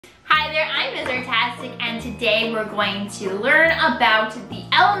Hi there, I'm Ms. Artastic, and today we're going to learn about the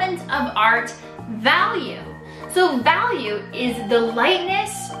element of art, value. So value is the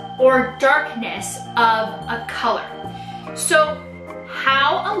lightness or darkness of a color. So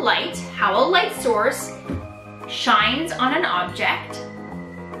how a light source shines on an object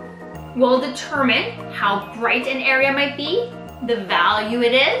will determine how bright an area might be, the value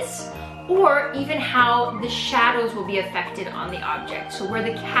it is, or even how the shadows will be affected on the object, so where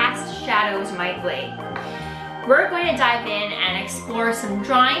the cast shadows might lay. We're going to dive in and explore some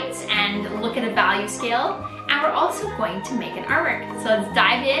drawings and look at a value scale, and we're also going to make an artwork. So let's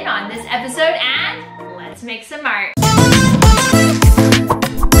dive in on this episode and let's make some art.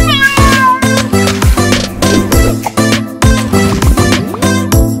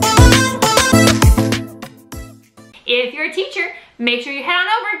 If you're a teacher, make sure you head on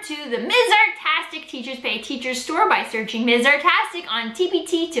over to the Ms. Artastic Teachers Pay Teachers store by searching Ms. Artastic on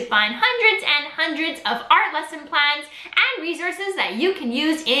TPT to find hundreds and hundreds of art lesson plans and resources that you can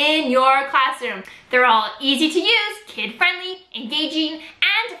use in your classroom. They're all easy to use, kid-friendly, engaging,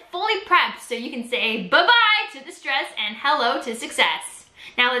 and fully prepped, so you can say bye-bye to the stress and hello to success.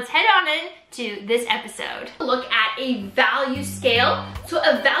 Now let's head on in to this episode. Look at a value scale. So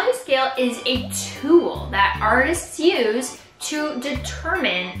a value scale is a tool that artists use to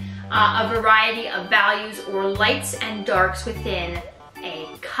determine a variety of values or lights and darks within a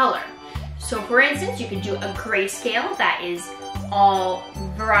color. So for instance, you could do a gray scale that is all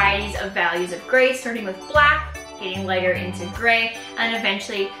varieties of values of gray, starting with black, getting lighter into gray, and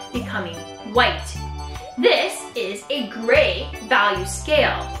eventually becoming white. This is a gray value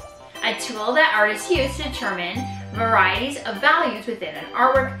scale, a tool that artists use to determine varieties of values within an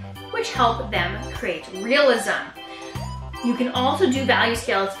artwork, which help them create realism. You can also do value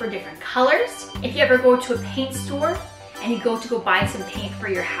scales for different colors. If you ever go to a paint store and you go buy some paint for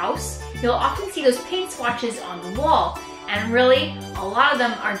your house, you'll often see those paint swatches on the wall. And really, a lot of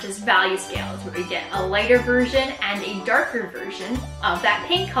them are just value scales, where you get a lighter version and a darker version of that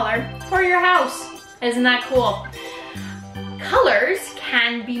paint color for your house. Isn't that cool? Colors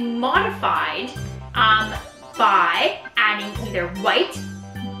can be modified by adding either white,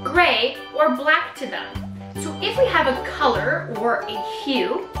 gray, or black to them. So if we have a color or a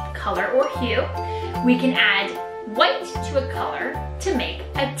hue, we can add white to a color to make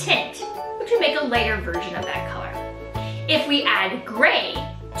a tint, which would make a lighter version of that color. If we add gray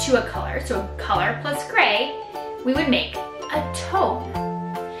to a color, so color plus gray, we would make a tone.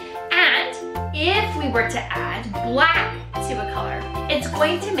 And if we were to add black to a color, it's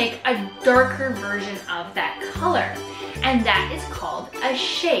going to make a darker version of that color. And that is called a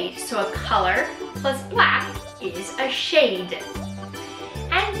shade. So a color plus black is a shade.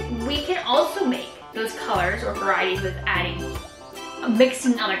 And we can also make those colors or varieties with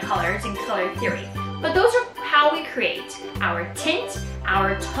mixing other colors in color theory. But those are how we create our tint,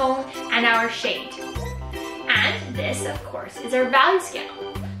 our tone, and our shade. And this, of course, is our value scale.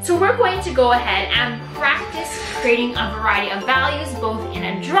 So we're going to go ahead and practice creating a variety of values both in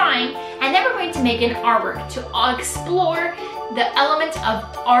a drawing, and then we're going to make an artwork to explore the element of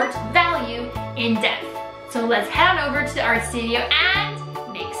art value in depth. So let's head on over to the art studio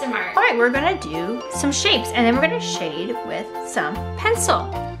and make some art. All right, we're gonna do some shapes, and then we're gonna shade with some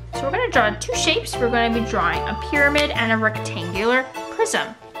pencil. So we're gonna draw two shapes. We're gonna be drawing a pyramid and a rectangular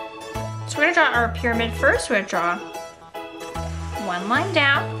prism. So we're gonna draw our pyramid first. We're gonna draw one line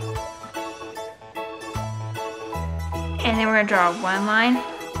down, and then we're going to draw one line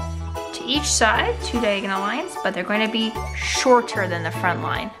to each side, two diagonal lines, but they're going to be shorter than the front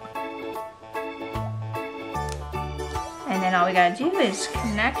line. And then all we got to do is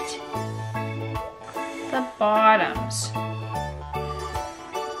connect the bottoms.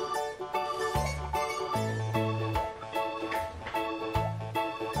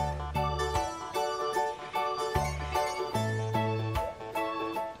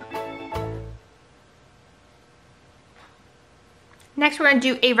 Next, we're going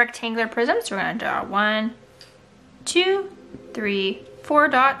to do a rectangular prism. So we're going to draw 1, 2, 3, 4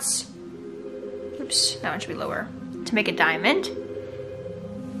 dots. Oops, that one should be lower. To make a diamond.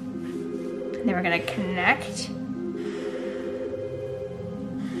 And then we're going to connect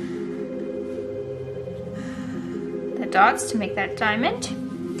the dots to make that diamond. And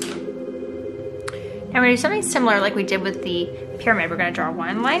we're going to do something similar like we did with the pyramid. We're going to draw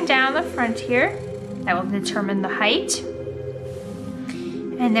one line down the front here. That will determine the height.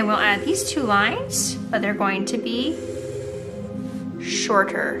 And then we'll add these two lines, but they're going to be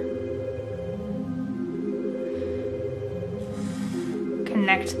shorter.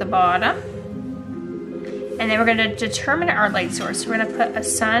 Connect the bottom. And then we're gonna determine our light source. We're gonna put a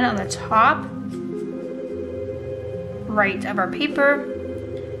sun on the top right of our paper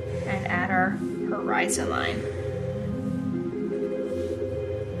and add our horizon line.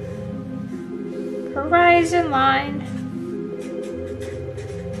 Horizon line.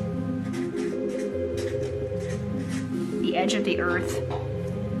 The edge of the earth.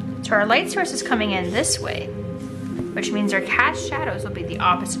 So our light source is coming in this way, which means our cast shadows will be the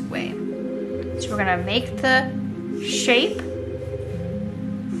opposite way. So we're gonna make the shape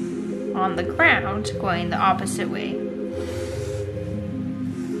on the ground going the opposite way.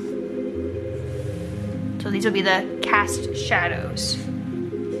 So these will be the cast shadows.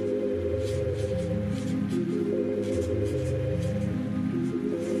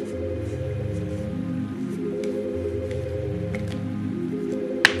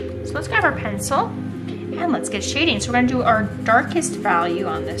 So let's grab our pencil and let's get shading. So we're gonna do our darkest value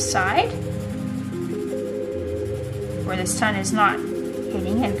on this side, where the sun is not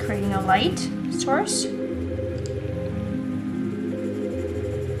hitting and creating a light source.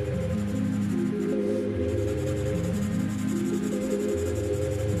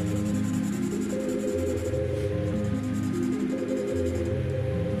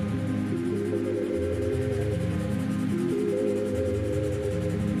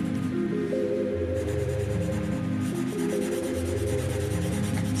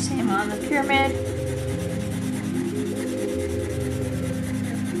 Same on the pyramid.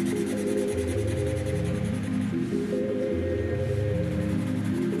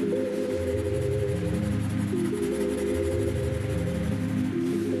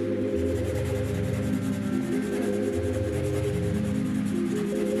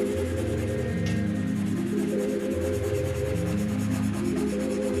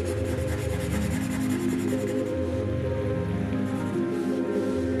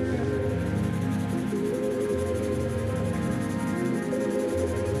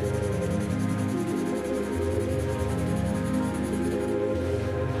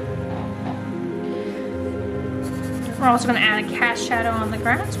 We're also going to add a cast shadow on the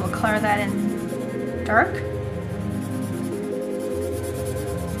ground, so we'll color that in dark.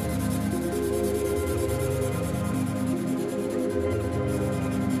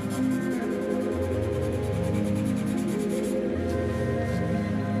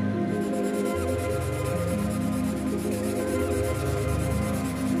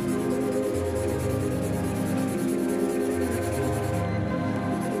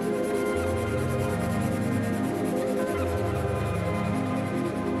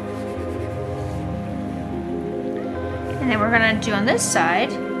 And then we're gonna do on this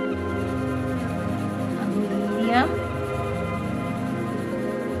side, a medium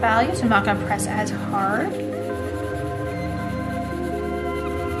value, so I'm not gonna press as hard.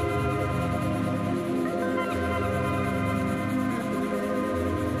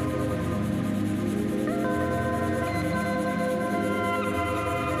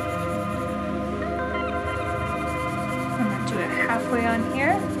 I'm gonna do it halfway on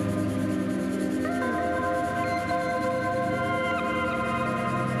here.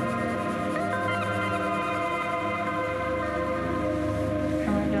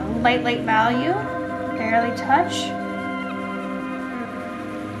 Light value, barely touch.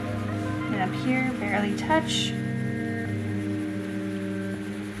 And up here, barely touch.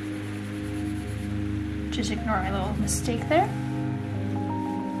 Just ignore my little mistake there.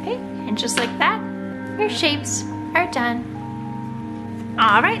 Okay, and just like that, your shapes are done.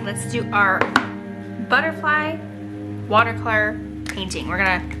 All right, let's do our butterfly watercolor painting. We're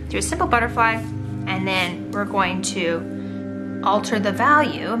gonna do a simple butterfly, and then we're going to alter the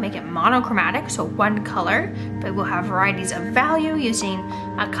value, make it monochromatic, so one color, but we'll have varieties of value using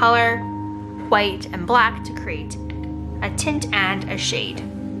a color, white and black to create a tint and a shade.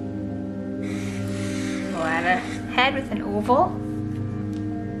 We'll add a head with an oval.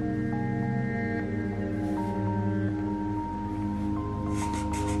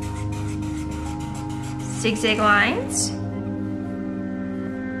 Zigzag lines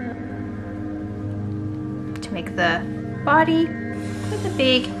to make the body with a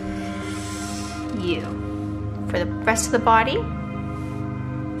big U. For the rest of the body,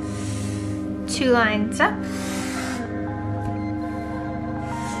 2 lines up,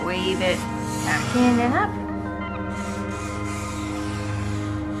 wave it back in and up,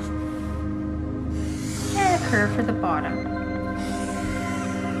 and a curve for the bottom.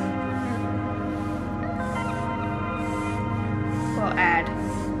 We'll add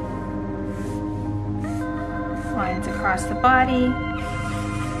lines across the body. We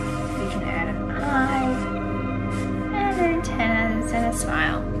can add an eye, and antennas, and a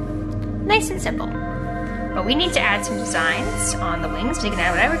smile. Nice and simple. But we need to add some designs on the wings. So you can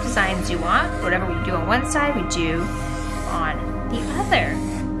add whatever designs you want. Whatever we do on one side, we do on the other.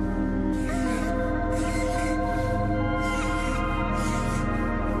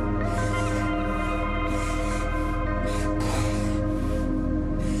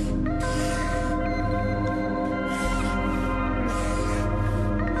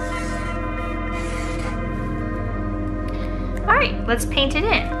 All right, let's paint it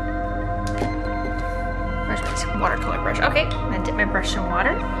in. Where's my watercolor brush? Okay, I'm gonna dip my brush in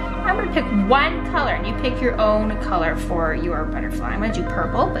water. I'm gonna pick one color, and you pick your own color for your butterfly. I'm gonna do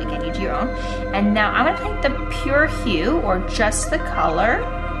purple, but again, you do your own. And now I'm gonna paint the pure hue, or just the color,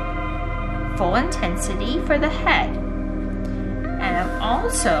 full intensity for the head. And I'm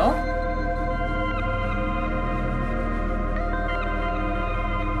also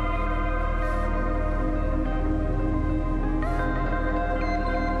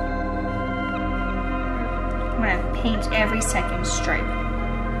paint every second stripe.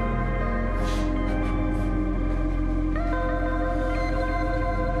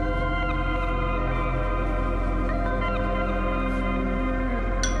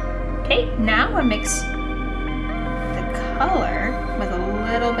 Okay, now I'm gonna mix the color with a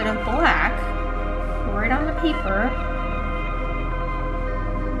little bit of black right on the paper.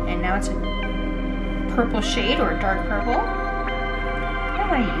 And now it's a purple shade, or a dark purple. I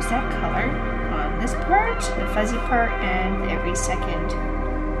want to use that color on this part, the fuzzy part, and every second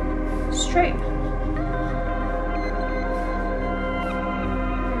stripe.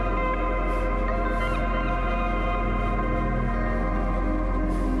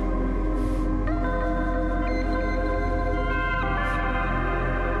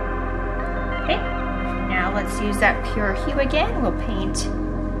 Okay, now let's use that pure hue again. We'll paint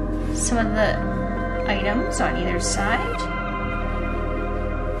some of the items on either side.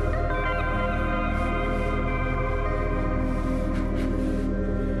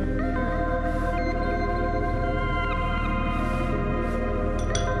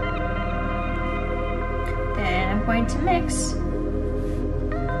 Going to mix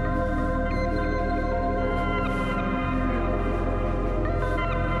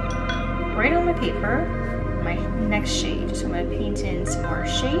right on my paper my next shade. So I'm going to paint in some more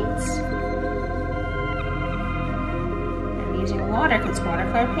shades. I'm using water, because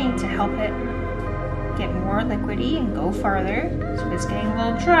watercolor paint, to help it get more liquidy and go farther. So if it's getting a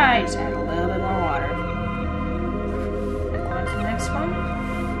little dry, just add a little bit more water. Go on to the next one.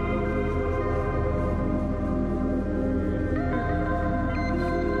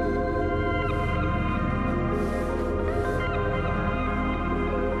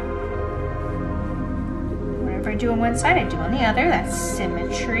 I do on one side, I do on the other. That's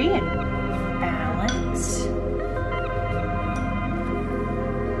symmetry and balance.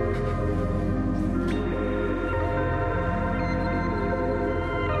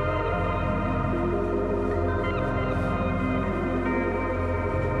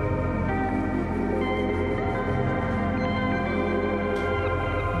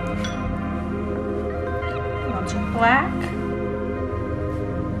 I'll do black.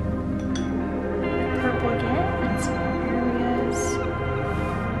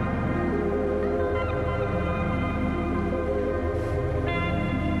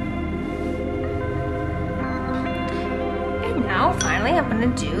 Now, finally, I'm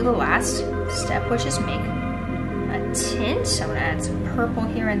going to do the last step, which is make a tint. So I'm going to add some purple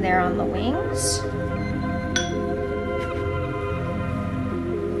here and there on the wings.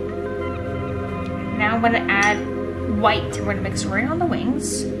 Now I'm going to add white. We're going to mix right on the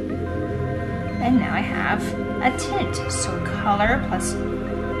wings. And now I have a tint. So color plus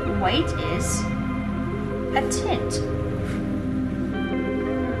white is a tint.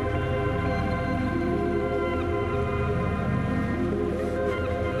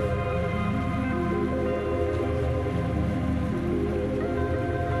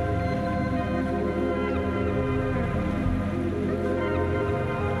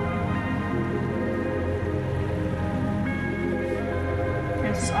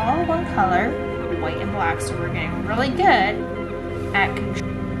 This is all one color, white and black, so we're getting really good at control.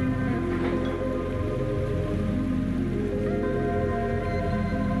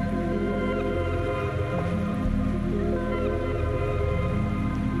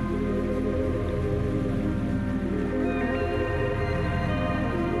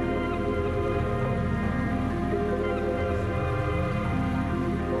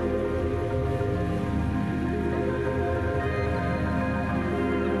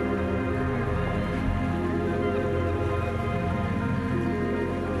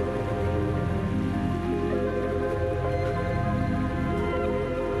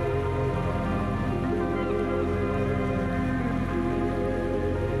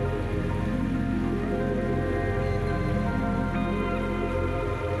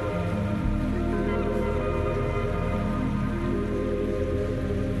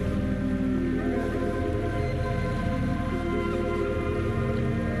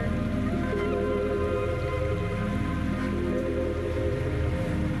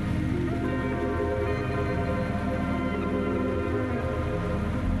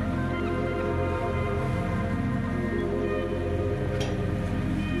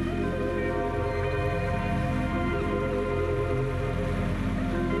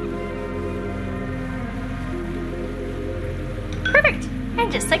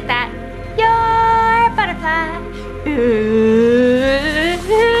 And just like that, your butterfly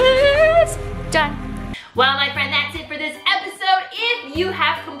is done. Well, my friend, that's it for this episode. If you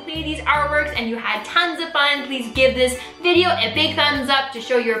have completed these artworks and you had tons of fun, please give this video a big thumbs up to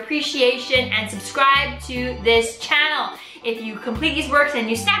show your appreciation and subscribe to this channel. If you complete these works and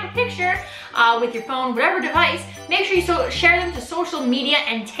you snap a picture with your phone, whatever device, make sure you share them to social media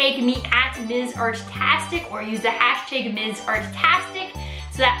and tag me at Ms. Artastic or use the hashtag Ms. Artastic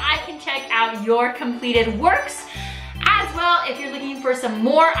so that I can check out your completed works. As well, if you're looking for some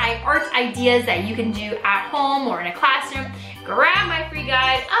more art ideas that you can do at home or in a classroom, grab my free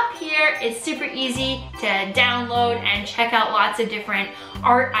guide up here. It's super easy to download and check out lots of different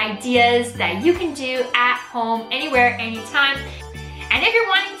art ideas that you can do at home, anywhere, anytime. And if you're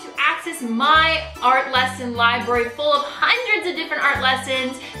wanting to access my art lesson library full of hundreds of different art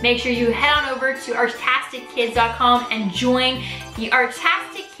lessons, make sure you head on over to artastickids.com and join the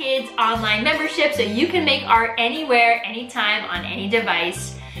Artastic Kids online membership so you can make art anywhere, anytime, on any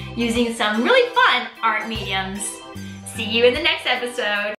device using some really fun art mediums. See you in the next episode.